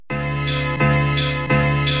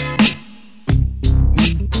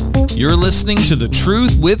You're listening to The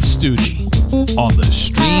Truth with Studi on the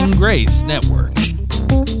Stream Grace Network.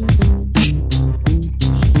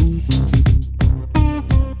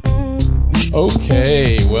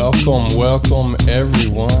 Okay, welcome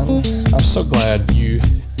everyone. I'm so glad you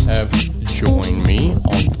have joined me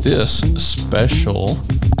on this special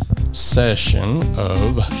session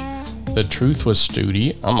of The Truth with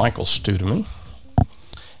Studi. I'm Michael Studeman.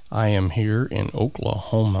 I am here in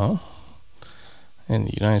Oklahoma in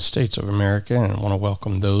the United States of America, and I want to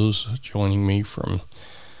welcome those joining me from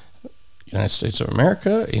the United States of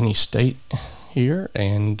America, any state here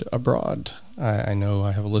and abroad. I know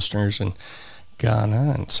I have listeners in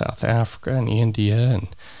Ghana and South Africa and India, and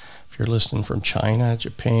if you're listening from China,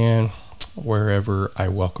 Japan, wherever, I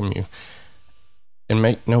welcome you. And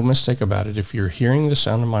make no mistake about it, if you're hearing the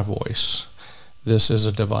sound of my voice, this is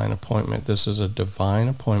a divine appointment. This is a divine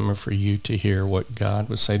appointment for you to hear what God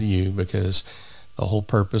would say to you, because the whole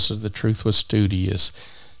purpose of The Truth with Studi is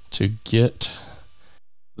to get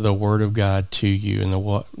the Word of God to you, and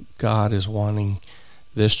what God is wanting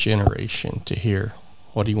this generation to hear,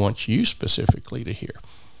 what He wants you specifically to hear.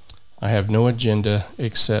 I have no agenda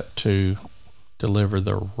except to deliver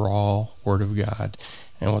the raw Word of God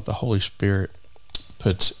and what the Holy Spirit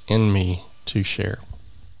puts in me to share.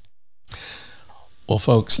 Well,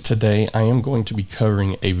 folks, today I am going to be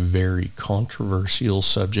covering a very controversial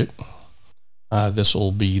subject. This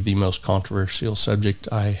will be the most controversial subject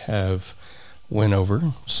I have went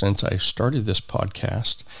over since I started this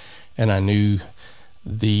podcast, and I knew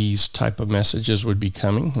these type of messages would be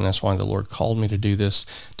coming, and that's why the Lord called me to do this,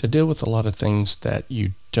 to deal with a lot of things that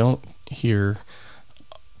you don't hear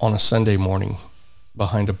on a Sunday morning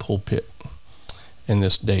behind a pulpit in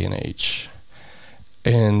this day and age.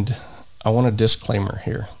 And I want a disclaimer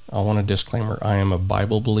here. I am a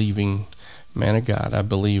Bible-believing man of God. I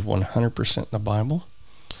believe 100% in the Bible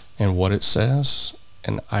and what it says,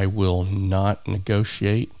 and I will not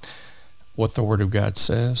negotiate what the Word of God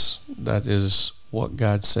says. That is what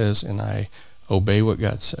God says, and I obey what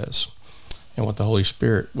God says and what the Holy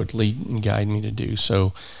Spirit would lead and guide me to do.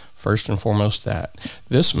 So first and foremost, that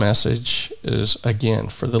this message is, again,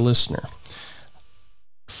 for the listener.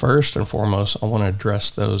 First and foremost, I want to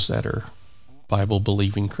address those that are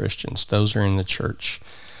Bible-believing Christians. Those are in the church.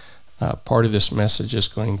 Part of this message is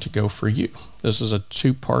going to go for you. This is a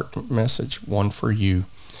two-part message, one for you,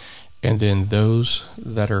 and then those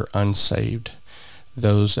that are unsaved,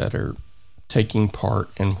 those that are taking part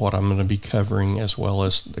in what I'm going to be covering, as well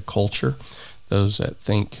as the culture, those that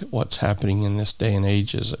think what's happening in this day and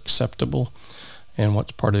age is acceptable and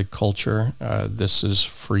what's part of the culture. This is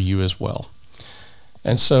for you as well.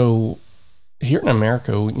 And so here in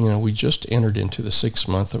America, we just entered into the 6th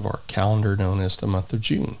month of our calendar, known as the month of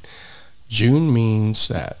June. June means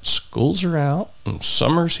that schools are out and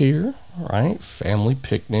summer's here, right? Family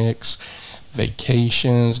picnics,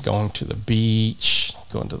 vacations, going to the beach,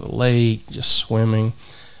 going to the lake, just swimming,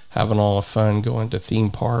 having all the fun, going to theme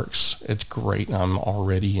parks. It's great, and I'm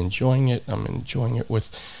already enjoying it. I'm enjoying it with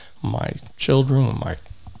my children, with my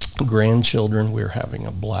grandchildren. We're having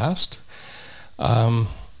a blast.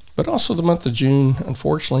 But also the month of June,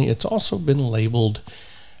 unfortunately, it's also been labeled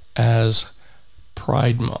as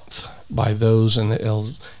Pride Month by those in the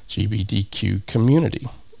LGBTQ community.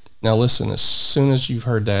 Now listen, as soon as you've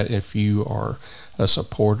heard that, if you are a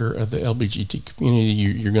supporter of the LGBT community,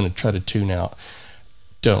 you're going to try to tune out.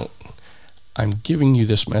 Don't. I'm giving you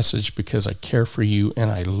this message because I care for you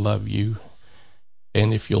and I love you.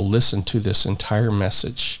 And if you'll listen to this entire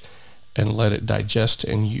message and let it digest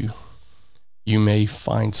in you, you may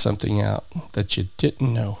find something out that you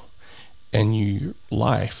didn't know, and your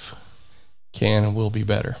life can and will be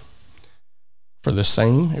better. For the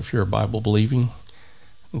same, if you're a Bible believing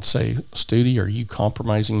and say, Studi, are you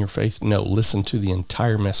compromising your faith? No, listen to the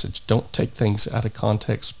entire message. Don't take things out of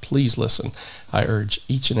context. Please listen. I urge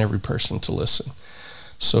each and every person to listen.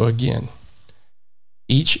 So again,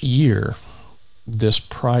 each year, this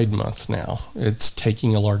Pride Month now, it's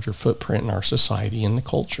taking a larger footprint in our society and the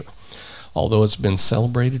culture. Although it's been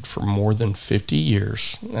celebrated for more than 50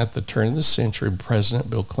 years, at the turn of the century, President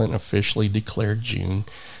Bill Clinton officially declared June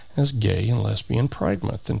as Gay and Lesbian Pride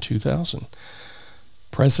Month in 2000.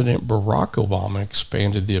 President Barack Obama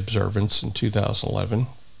expanded the observance in 2011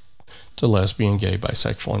 to Lesbian, Gay,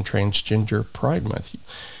 Bisexual, and Transgender Pride Month.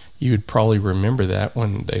 You would probably remember that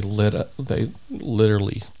when they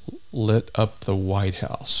literally lit up the White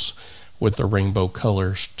House with the rainbow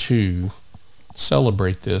colors to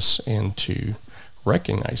celebrate this and to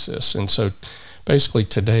recognize this. And so basically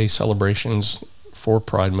today, celebrations for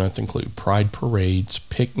Pride Month include pride parades,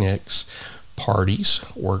 picnics, parties,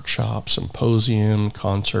 workshops, symposium,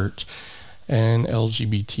 concerts, and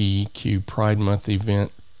LGBTQ Pride Month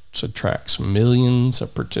event attracts millions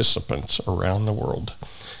of participants around the world.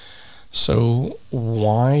 So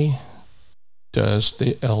why does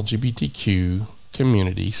the LGBTQ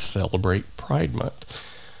community celebrate Pride Month?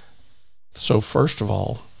 So first of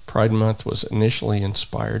all, Pride Month was initially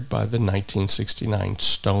inspired by the 1969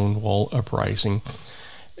 Stonewall Uprising,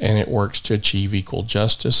 and it works to achieve equal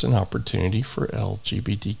justice and opportunity for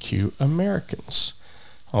LGBTQ Americans.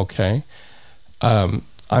 Okay?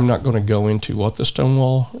 I'm not going to go into what the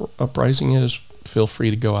Stonewall Uprising is. Feel free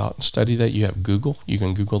to go out and study that. You have Google. You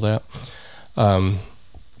can Google that.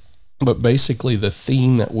 But basically the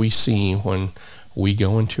theme that we see when we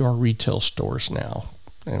go into our retail stores now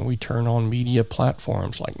and we turn on media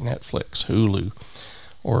platforms like Netflix, Hulu,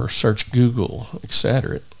 or search Google,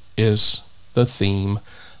 etc., is the theme,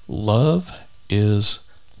 love is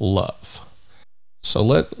love. So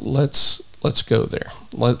let's go there.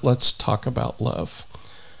 Let's talk about love.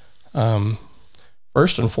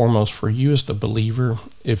 First and foremost, for you as the believer,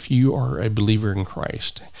 if you are a believer in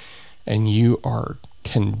Christ and you are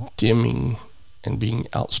condemning and being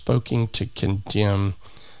outspoken to condemn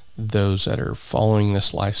those that are following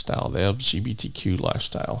this lifestyle, the LGBTQ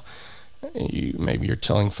lifestyle, maybe you're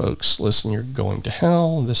telling folks, listen, you're going to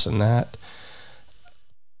hell, this and that.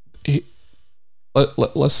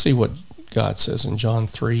 Let's see what God says in John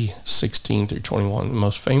 3:16 through 21. The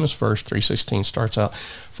most famous verse, 3:16, starts out,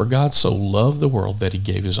 "For God so loved the world that he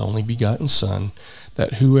gave his only begotten Son,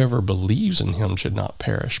 that whoever believes in him should not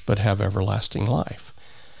perish, but have everlasting life."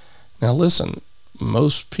 Now listen,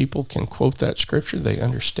 most people can quote that scripture, they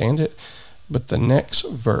understand it, but the next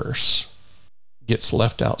verse gets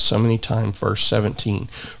left out so many times, verse 17,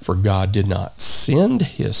 "For God did not send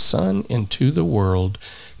his Son into the world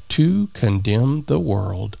to condemn the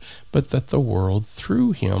world, but that the world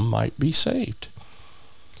through him might be saved."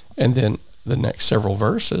 And then the next several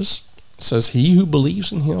verses says, "He who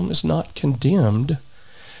believes in him is not condemned,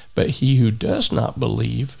 but he who does not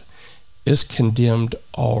believe is condemned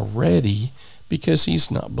already, because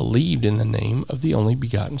he's not believed in the name of the only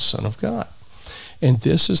begotten Son of God. And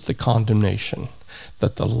this is the condemnation,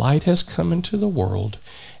 that the light has come into the world,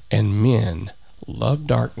 and men love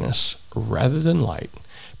darkness rather than light,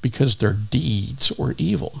 because their deeds were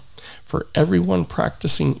evil. For everyone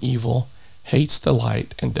practicing evil hates the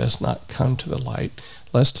light and does not come to the light,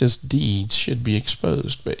 lest his deeds should be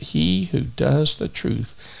exposed. But he who does the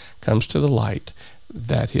truth comes to the light,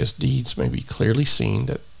 that his deeds may be clearly seen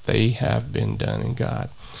that they have been done in God."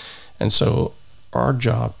 And so our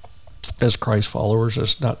job as Christ followers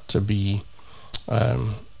is not to be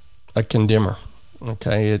a condemner.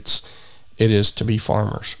 Okay, it is to be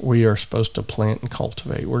farmers. We are supposed to plant and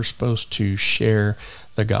cultivate. We're supposed to share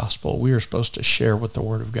the gospel. We are supposed to share what the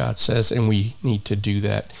Word of God says, and we need to do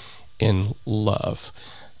that in love.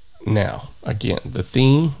 Now, again, the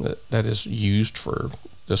theme that is used for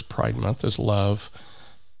this Pride Month is love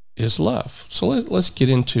is love. So let's get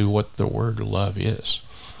into what the word love is.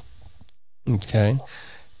 Okay.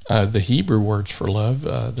 The Hebrew words for love,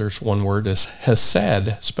 there's one word is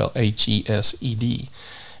hesed, spelled Hesed.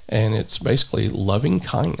 And it's basically loving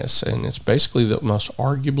kindness. And it's basically the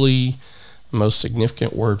arguably most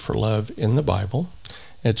significant word for love in the Bible.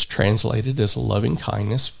 It's translated as loving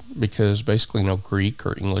kindness because basically no Greek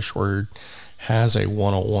or English word has a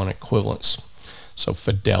one-on-one equivalence. So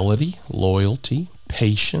fidelity, loyalty,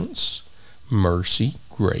 patience, mercy,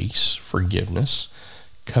 grace, forgiveness,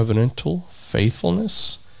 covenantal,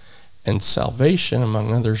 faithfulness, and salvation,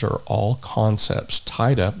 among others, are all concepts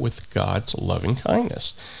tied up with God's loving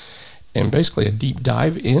kindness. And basically a deep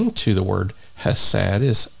dive into the word hesed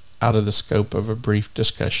is out of the scope of a brief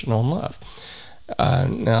discussion on love.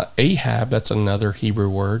 Now, Ahab, that's another Hebrew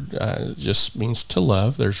word, just means to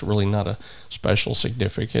love. There's really not a special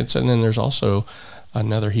significance. And then there's also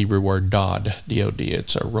another Hebrew word, Dod, D-O-D.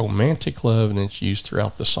 It's a romantic love, and it's used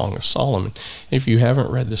throughout the Song of Solomon. If you haven't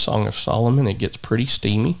read the Song of Solomon, it gets pretty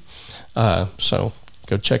steamy. So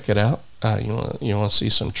go check it out. You want to see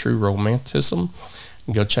some true romanticism?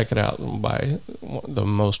 Go check it out by the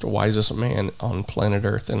most wisest man on planet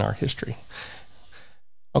Earth in our history.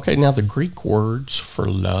 Okay, now the Greek words for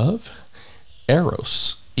love,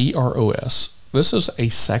 eros, E-R-O-S. This is a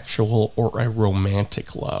sexual or a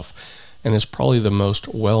romantic love, and it's probably the most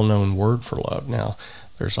well-known word for love. Now,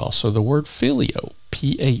 there's also the word phileo,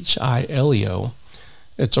 P-H-I-L-E-O.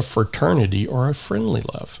 It's a fraternity or a friendly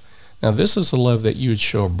love. Now, this is the love that you would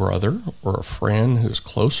show a brother or a friend who's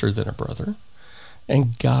closer than a brother.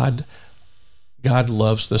 And God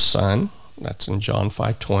loves the Son. That's in John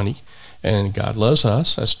 5:20. And God loves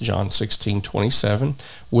us, that's John 16:27,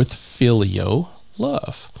 with filial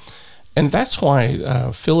love. And that's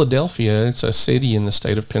why Philadelphia, it's a city in the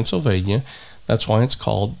state of Pennsylvania. That's why it's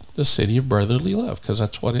called the city of brotherly love, because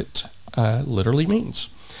that's what it literally means.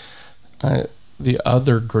 The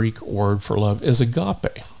other Greek word for love is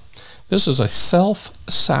agape. This is a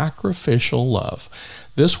self-sacrificial love.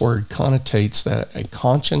 This word connotates that a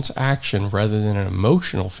conscious action rather than an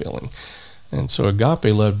emotional feeling. And so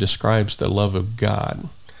agape love describes the love of God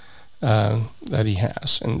that he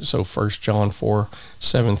has. And so 1 John 4,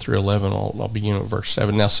 7 through 11, I'll begin with verse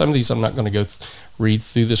 7. Now, some of these I'm not going to go read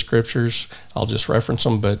through the scriptures. I'll just reference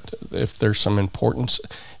them, but if there's some importance,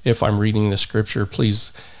 if I'm reading the scripture,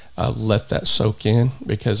 please let that soak in,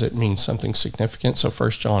 because it means something significant. So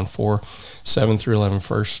 1 John 4, 7 through 11,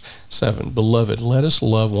 verse 7. Beloved, let us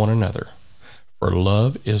love one another, for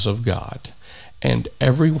love is of God. And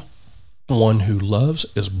everyone who loves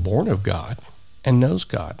is born of God and knows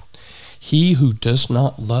God. He who does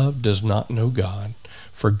not love does not know God,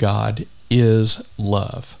 for God is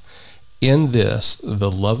love. In this,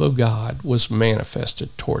 the love of God was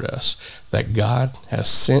manifested toward us, that God has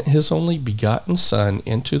sent his only begotten Son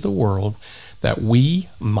into the world that we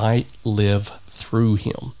might live through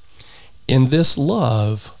him. In this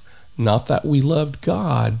love, not that we loved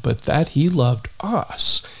God, but that he loved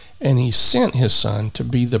us, and he sent his Son to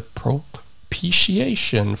be the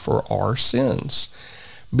propitiation for our sins.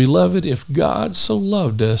 Beloved, if God so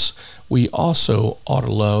loved us, we also ought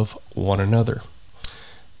to love one another.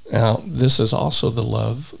 Now, this is also the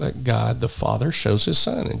love that God the Father shows his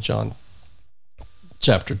Son in John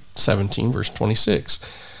chapter 17, verse 26.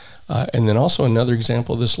 And then also another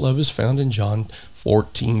example of this love is found in John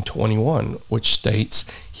 14:21, which states,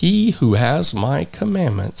 he who has my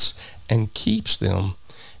commandments and keeps them,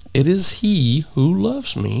 it is he who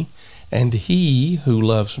loves me, and he who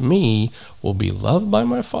loves me will be loved by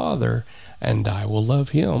my Father, and I will love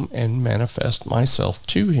him and manifest myself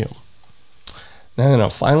to him. Now, then a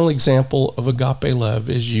final example of agape love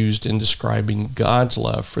is used in describing God's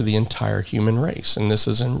love for the entire human race, and this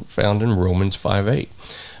is found in Romans 5:8.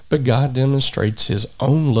 But God demonstrates his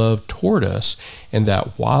own love toward us in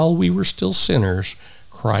that while we were still sinners,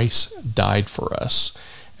 Christ died for us.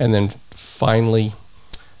 And then finally,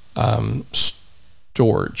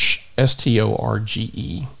 storge,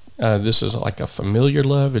 S-T-O-R-G-E. This is like a familiar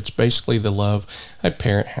love. It's basically the love a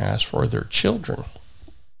parent has for their children.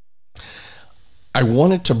 I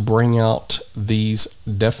wanted to bring out these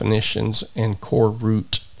definitions and core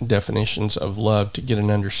root definitions of love to get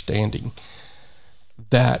an understanding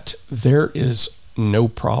that there is no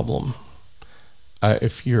problem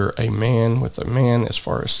if you're a man with a man as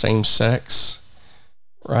far as same sex,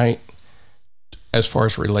 right? As far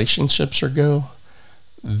as relationships go,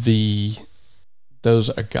 those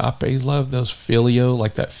agape love, those filial,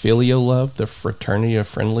 like that filial love, the fraternity of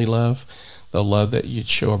friendly love, the love that you'd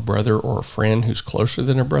show a brother or a friend who's closer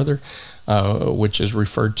than a brother, which is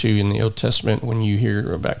referred to in the Old Testament when you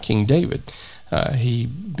hear about King David. He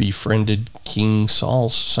befriended King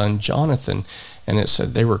Saul's son Jonathan, and it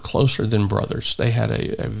said they were closer than brothers. They had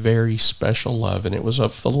a very special love, and it was a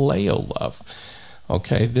phileo love.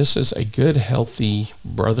 Okay, this is a good, healthy,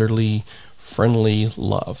 brotherly, friendly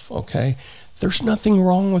love. Okay, there's nothing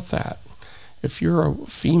wrong with that. If you're a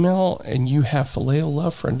female and you have phileo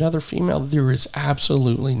love for another female, there is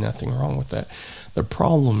absolutely nothing wrong with that. The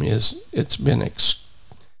problem is it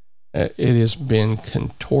has been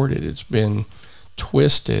contorted, it's been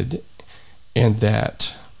twisted, in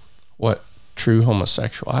that what true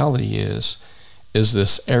homosexuality is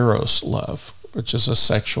this eros love, which is a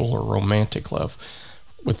sexual or romantic love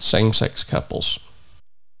with same-sex couples,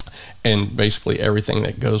 and basically everything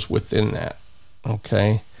that goes within that.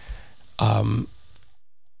 Okay. And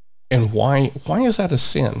why is that a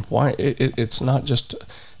sin? Why it's not just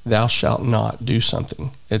thou shalt not do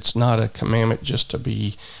something. It's not a commandment just to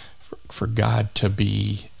be for God to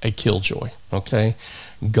be a killjoy. Okay,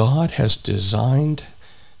 God has designed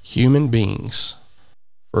human beings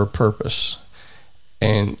for a purpose,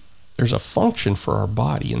 and there's a function for our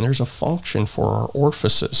body, and there's a function for our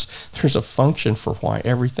orifices. There's a function for why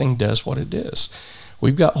everything does what it is.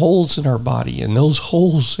 We've got holes in our body, and those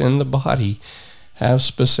holes in the body have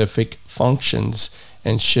specific functions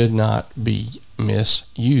and should not be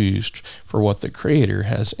misused for what the Creator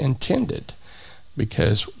has intended.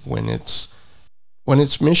 Because when it's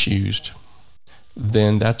misused,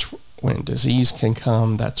 then that's when disease can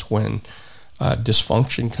come. That's when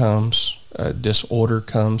dysfunction comes, disorder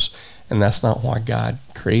comes, and that's not why God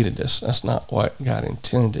created us. That's not what God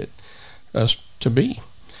intended us to be.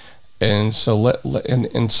 And so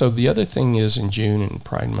so the other thing is, in June and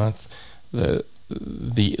Pride Month, the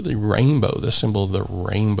rainbow, the symbol of the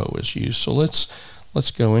rainbow is used. So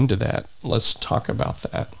let's go into that. Let's talk about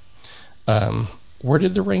that. Where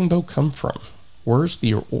did the rainbow come from? Where's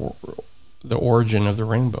the origin of the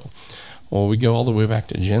rainbow? Well, we go all the way back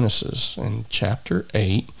to Genesis in chapter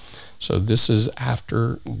 8. So this is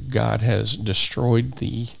after God has destroyed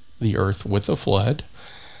the earth with a flood.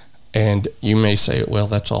 And you may say, well,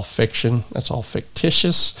 that's all fiction. That's all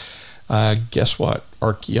fictitious. Guess what?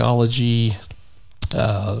 Archaeology,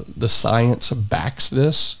 the science backs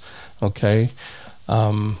this. Okay.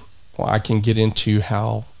 Well, I can get into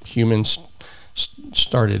how humans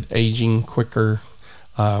started aging quicker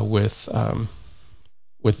with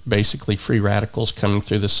basically free radicals coming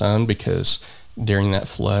through the sun, because during that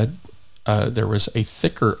flood, there was a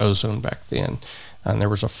thicker ozone back then, and there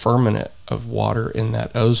was a firmament of water in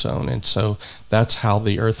that ozone. And so that's how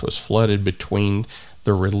the earth was flooded, between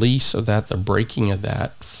the release of that, the breaking of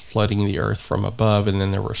that, flooding the earth from above, and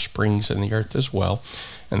then there were springs in the earth as well.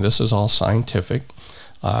 And this is all scientific.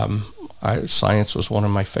 Science was one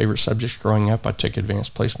of my favorite subjects growing up. I took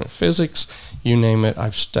advanced placement physics, you name it,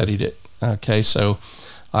 I've studied it. Okay, so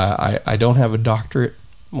I don't have a doctorate,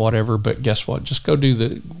 whatever, but guess what? Just go do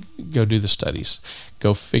the studies.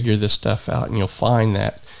 Go figure this stuff out, and you'll find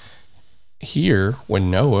that here, when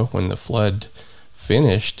the flood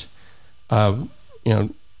finished,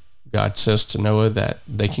 God says to Noah that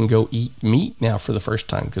they can go eat meat now for the first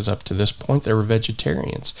time, because up to this point they were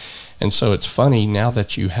vegetarians. And so it's funny now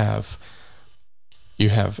that you have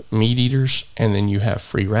meat eaters, and then you have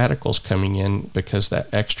free radicals coming in, because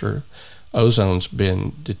that extra ozone's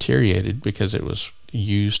been deteriorated because it was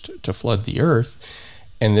used to flood the earth.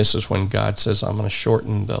 And this is when God says, I'm going to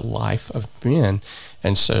shorten the life of men.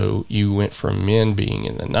 And so you went from men being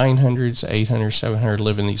in the 900s, 800, 700,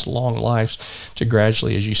 living these long lives, to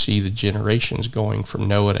gradually, as you see the generations going from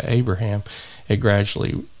Noah to Abraham, it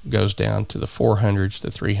gradually goes down to the 400s,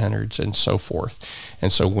 the 300s, and so forth.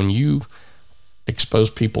 And so when you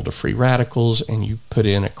expose people to free radicals and you put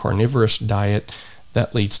in a carnivorous diet,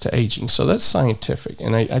 that leads to aging. So that's scientific.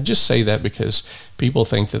 And I just say that because people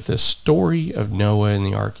think that this story of Noah and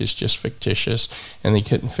the ark is just fictitious, and they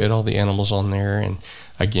couldn't fit all the animals on there. And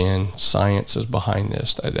again, science is behind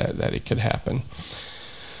this, that it could happen.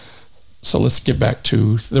 So let's get back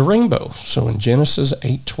to the rainbow. So in Genesis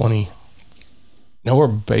 8:20, Noah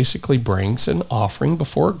basically brings an offering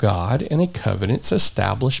before God, and a covenant's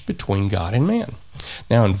established between God and man.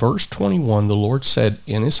 Now in verse 21, the Lord said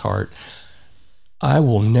in his heart, I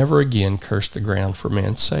will never again curse the ground for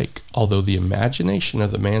man's sake, although the imagination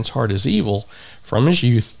of the man's heart is evil from his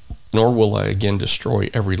youth, nor will I again destroy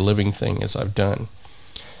every living thing as I've done.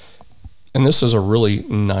 And this is a really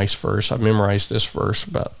nice verse. I memorized this verse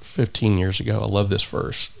about 15 years ago. I love this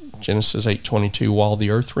verse. Genesis 8:22, while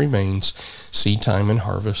the earth remains, seed time and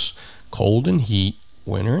harvest, cold and heat,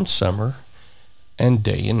 winter and summer, and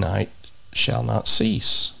day and night shall not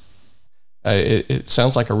cease. It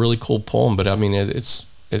sounds like a really cool poem, but I mean,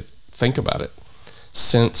 think about it.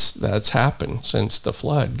 Since that's happened, since the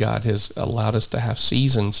flood, God has allowed us to have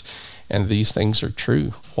seasons, and these things are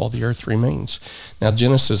true while the earth remains. Now,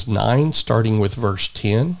 Genesis 9, starting with verse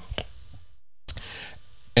 10,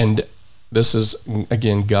 and this is,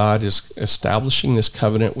 again, God is establishing this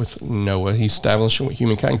covenant with Noah. He's establishing with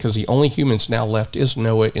humankind, because the only humans now left is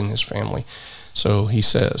Noah and his family. So he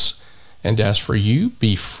says, and as for you,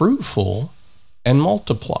 be fruitful and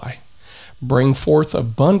multiply. Bring forth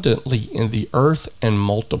abundantly in the earth and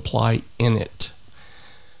multiply in it.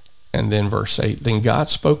 And then verse 8, then God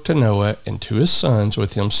spoke to Noah and to his sons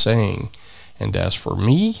with him, saying, and as for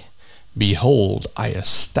me, behold, I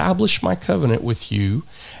establish my covenant with you,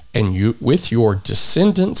 and with your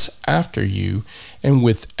descendants after you, and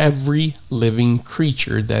with every living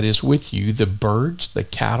creature that is with you, the birds, the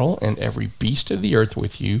cattle, and every beast of the earth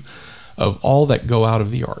with you, of all that go out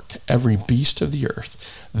of the ark, every beast of the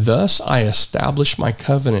earth. Thus I establish my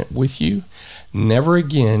covenant with you. Never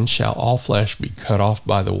again shall all flesh be cut off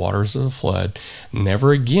by the waters of the flood.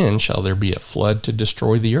 Never again shall there be a flood to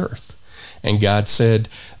destroy the earth. And God said,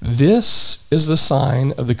 this is the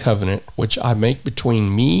sign of the covenant which I make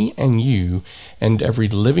between me and you and every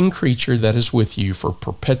living creature that is with you for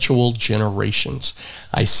perpetual generations.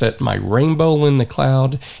 I set my rainbow in the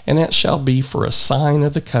cloud, and it shall be for a sign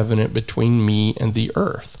of the covenant between me and the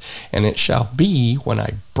earth. And it shall be when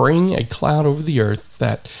I bring a cloud over the earth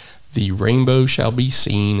that the rainbow shall be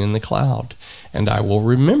seen in the cloud, and I will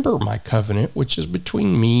remember my covenant which is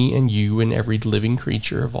between me and you and every living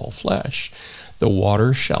creature of all flesh. The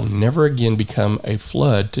water shall never again become a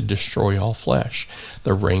flood to destroy all flesh.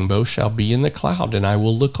 The rainbow shall be in the cloud, and I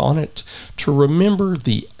will look on it to remember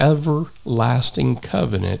the everlasting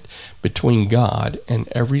covenant between God and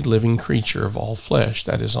every living creature of all flesh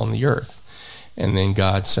that is on the earth. And then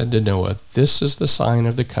God said to Noah, this is the sign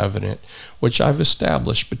of the covenant which I've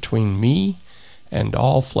established between me and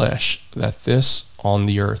all flesh, that this on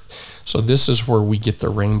the earth. So this is where we get the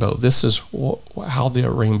rainbow. This is how the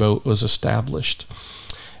rainbow was established.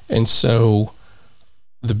 And so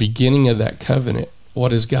the beginning of that covenant, what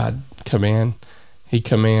does God command? He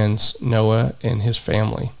commands Noah and his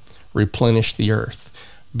family, replenish the earth,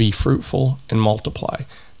 be fruitful and multiply.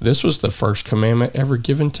 This was the first commandment ever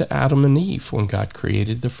given to Adam and Eve when God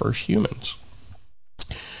created the first humans.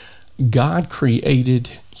 God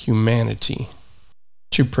created humanity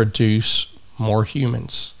to produce more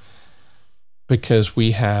humans because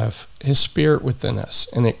we have his spirit within us,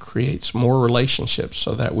 and it creates more relationships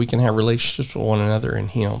so that we can have relationships with one another in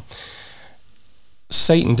him.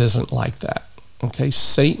 Satan doesn't like that. Okay,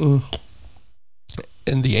 Satan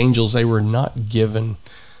and the angels, they were not given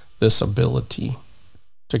this ability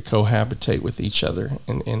to cohabitate with each other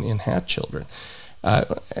and have children.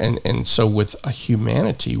 And so with a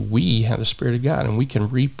humanity, we have the Spirit of God, and we can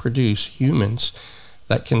reproduce humans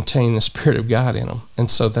that contain the Spirit of God in them.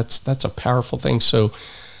 And so that's a powerful thing. So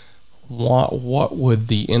what would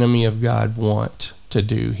the enemy of God want to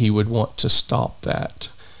do? He would want to stop that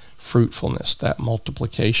fruitfulness, that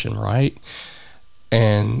multiplication, right?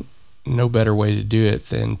 And no better way to do it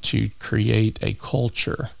than to create a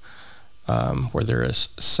culture where there is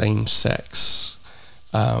same-sex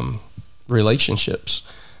relationships,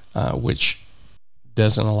 which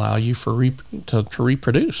doesn't allow you to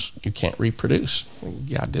reproduce. You can't reproduce.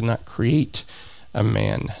 God did not create a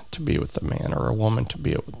man to be with a man or a woman to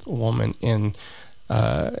be with a woman in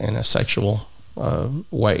a sexual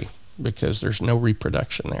way, because there's no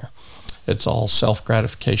reproduction there. It's all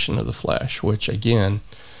self-gratification of the flesh, which again,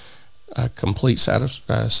 a complete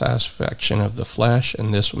satisfaction of the flesh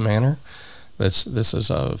in this manner. This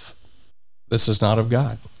is not of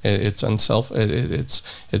God. It's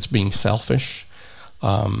it's being selfish.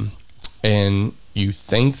 And you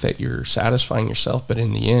think that you're satisfying yourself, but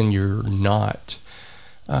in the end, you're not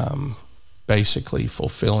basically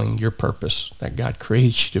fulfilling your purpose that God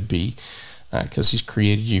created you to be, because he's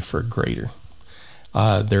created you for greater.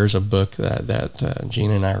 There's a book that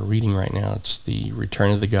Gina and I are reading right now. It's The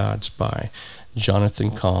Return of the Gods by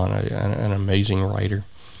Jonathan Cahn, an amazing writer.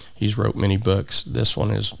 He's wrote many books. This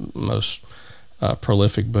one is the most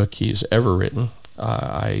prolific book he's ever written.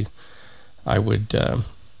 I would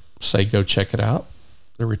say go check it out.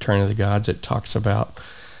 The Return of the Gods. It talks about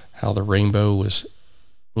how the rainbow was,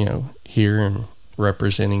 here and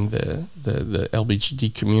representing the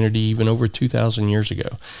LGBT community even over 2,000 years ago,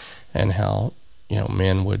 and how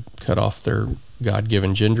men would cut off their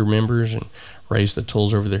God-given gender members and raise the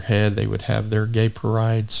tools over their head. They would have their gay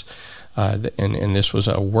parades, and this was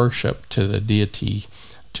a worship to the deity,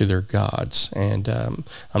 to their gods. And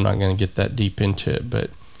I'm not going to get that deep into it, but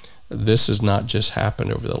this has not just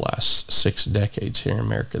happened over the last 6 decades here in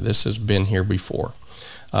America. This has been here before,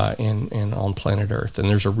 and on planet Earth, and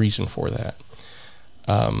there's a reason for that.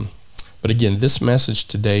 But again, this message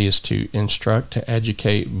today is to instruct, to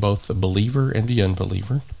educate both the believer and the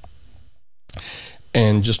unbeliever.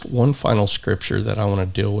 And just one final scripture that I want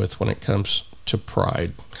to deal with when it comes to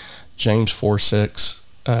pride. James 4:6,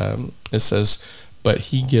 it says, "But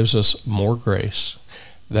he gives us more grace."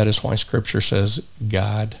 That is why scripture says,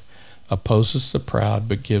 God opposes the proud,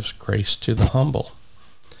 but gives grace to the humble.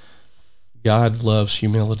 God loves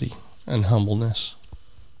humility and humbleness.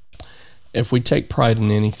 If we take pride in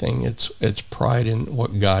anything, it's pride in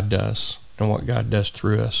what God does and what God does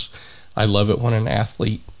through us. I love it when an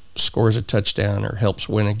athlete scores a touchdown or helps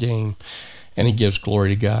win a game, and he gives glory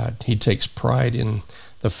to God. He takes pride in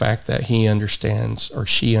the fact that he understands, or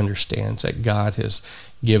she understands, that God has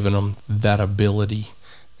given him that ability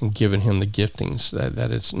and given him the giftings,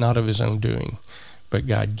 that it's not of his own doing, but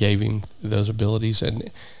God gave him those abilities, and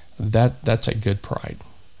that's a good pride,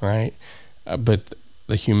 right? But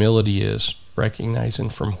the humility is recognizing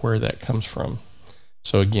from where that comes from.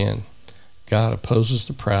 So again, God opposes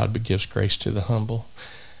the proud, but gives grace to the humble.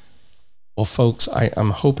 Well, folks, I'm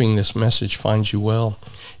hoping this message finds you well.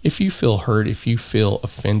 If you feel hurt, if you feel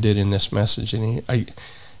offended in this message, and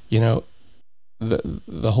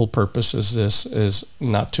the whole purpose is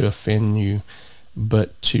not to offend you,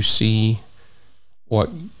 but to see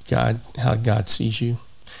how God sees you.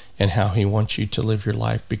 and how he wants you to live your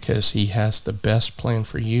life, because he has the best plan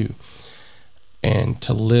for you. And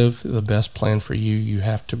to live the best plan for you, you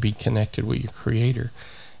have to be connected with your Creator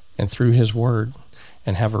and through his word,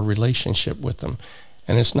 and have a relationship with him.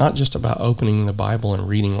 And it's not just about opening the Bible and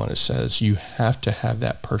reading what it says. You have to have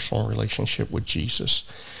that personal relationship with Jesus,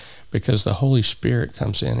 because the Holy Spirit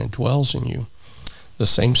comes in and dwells in you. The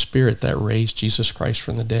same Spirit that raised Jesus Christ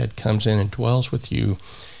from the dead comes in and dwells with you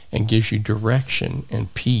and gives you direction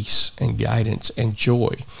and peace and guidance and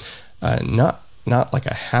joy. Not like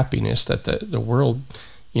a happiness that the world,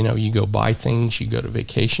 you go buy things, you go to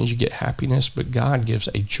vacations, you get happiness, but God gives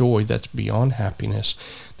a joy that's beyond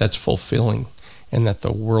happiness, that's fulfilling, and that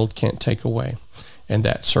the world can't take away, and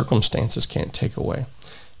that circumstances can't take away.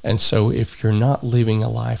 And so if you're not living a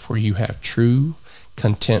life where you have true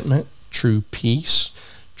contentment, true peace,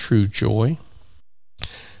 true joy,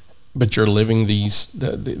 but you're living these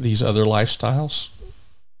other lifestyles,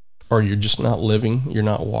 or you're just not living, you're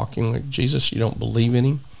not walking with Jesus, you don't believe in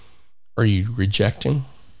him, or you reject him,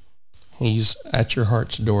 he's at your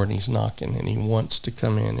heart's door and he's knocking, and he wants to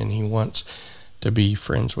come in, and he wants to be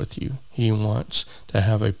friends with you. He wants to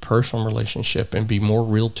have a personal relationship and be more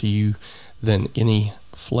real to you than any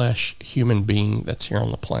flesh human being that's here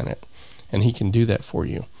on the planet. And he can do that for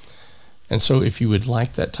you. And so if you would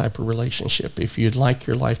like that type of relationship, if you'd like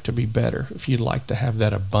your life to be better, if you'd like to have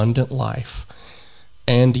that abundant life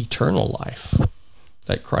and eternal life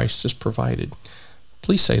that Christ has provided,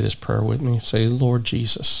 please say this prayer with me. Say, Lord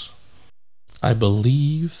Jesus, I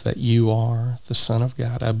believe that you are the Son of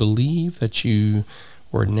God. I believe that you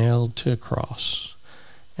were nailed to a cross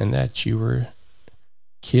and that you were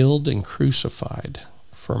killed and crucified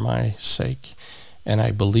for my sake. And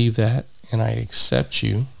I believe that, and I accept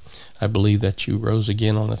you. I believe that you rose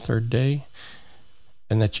again on the third day,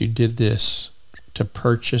 and that you did this to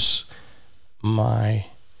purchase my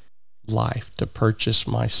life, to purchase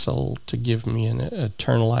my soul, to give me an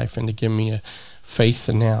eternal life, and to give me a faith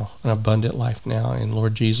now, an abundant life now. And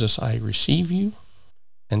Lord Jesus, I receive you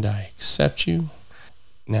and I accept you.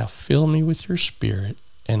 Now fill me with your Spirit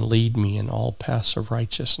and lead me in all paths of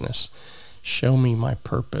righteousness. Show me my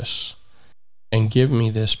purpose and give me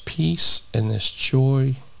this peace and this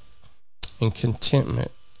joy and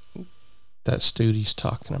contentment that Studi's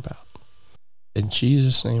talking about. In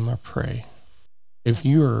Jesus' name I pray. If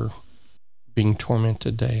you are being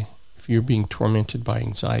tormented today, if you're being tormented by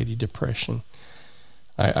anxiety, depression,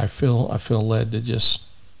 I feel led to just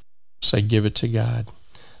say, give it to God.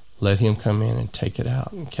 Let him come in and take it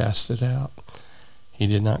out and cast it out. He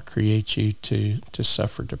did not create you to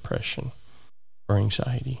suffer depression or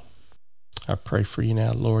anxiety. I pray for you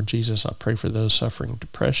now, Lord Jesus. I pray for those suffering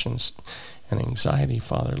depressions and anxiety,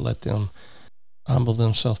 Father. Let them humble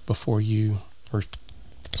themselves before you, or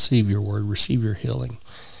receive your word, receive your healing,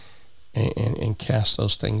 and cast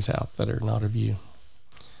those things out that are not of you.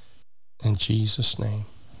 In Jesus' name.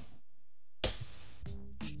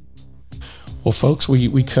 Well, folks,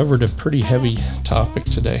 we covered a pretty heavy topic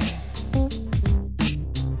today.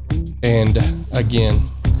 And again,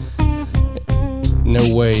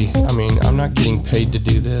 no way, I'm not getting paid to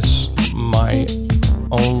do this. My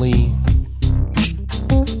only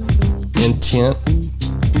intent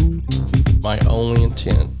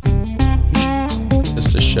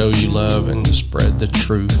is to show you love and to spread the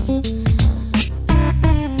truth.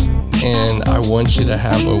 And I want you to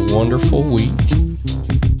have a wonderful week.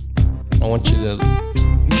 I want you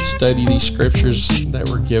to study these scriptures that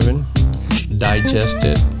were given, digest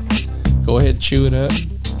it, go ahead, chew it up.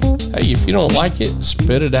 Hey, if you don't like it,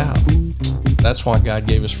 spit it out. That's why God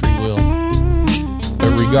gave us free will.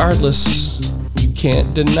 But regardless, you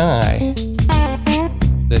can't deny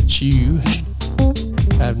that you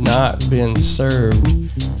have not been served.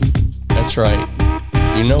 That's right.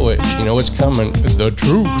 You know it. You know what's coming. The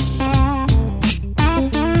truth.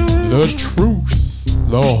 The truth.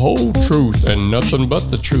 The whole truth and nothing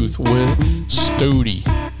but the truth with Studi.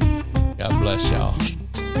 God bless y'all.